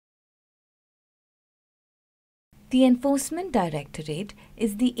The Enforcement Directorate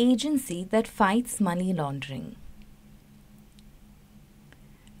is the agency that fights money laundering.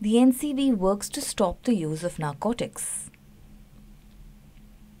 The NCD works to stop the use of narcotics,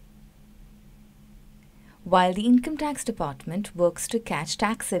 while the Income Tax Department works to catch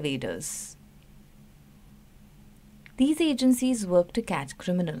tax evaders. These agencies work to catch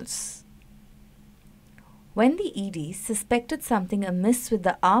criminals. When the ED suspected something amiss with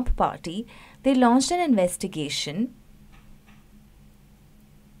the Aam Party, they launched an investigation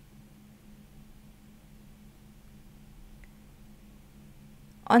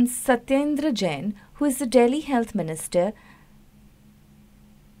on Satyendra Jain, who is the Delhi Health Minister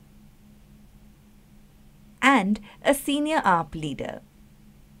and a senior AAP leader.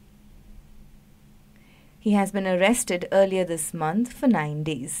 He has been arrested earlier this month for 9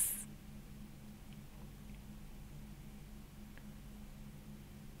 days.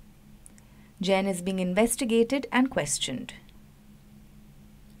 Jain is being investigated and questioned.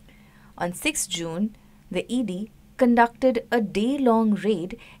 On 6 June, the ED conducted a day-long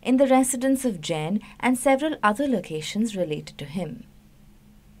raid in the residence of Jain and several other locations related to him.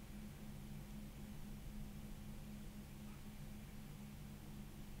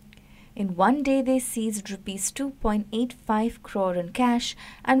 In one day, they seized rupees 2.85 crore in cash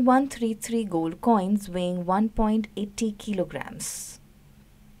and 133 gold coins weighing 1.80 kilograms.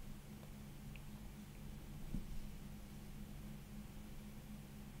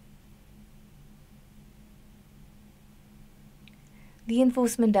 The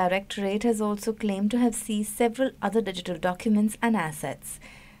Enforcement Directorate has also claimed to have seized several other digital documents and assets.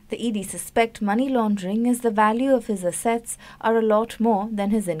 The ED suspect money laundering as the value of his assets are a lot more than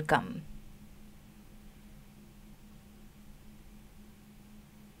his income.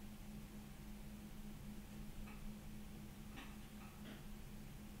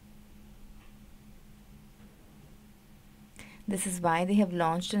 This is why they have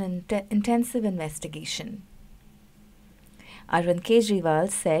launched an intensive investigation. Arvind Kejriwal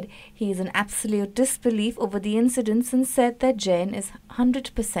said he is in absolute disbelief over the incidents and said that Jain is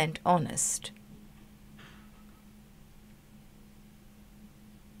 100% honest.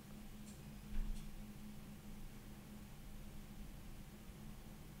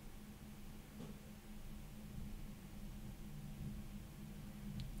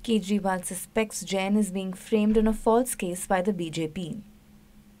 Kejriwal suspects Jain is being framed in a false case by the BJP.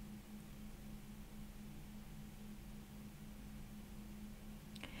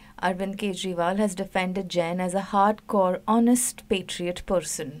 Arvind Kejriwal has defended Jain as a hardcore, honest, patriot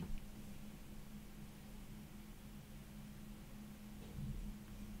person.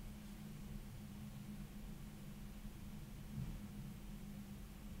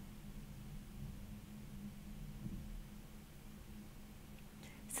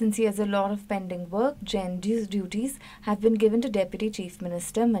 Since he has a lot of pending work, Jain's duties have been given to Deputy Chief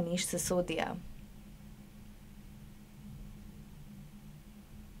Minister Manish Sisodia.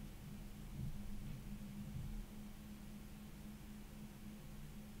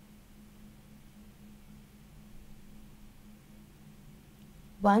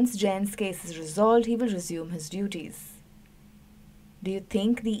 Once Jain's case is resolved, he will resume his duties. Do you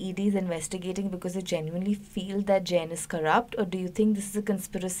think the ED is investigating because they genuinely feel that Jain is corrupt, or do you think this is a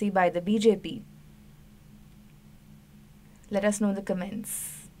conspiracy by the BJP? Let us know in the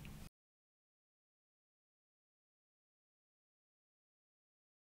comments.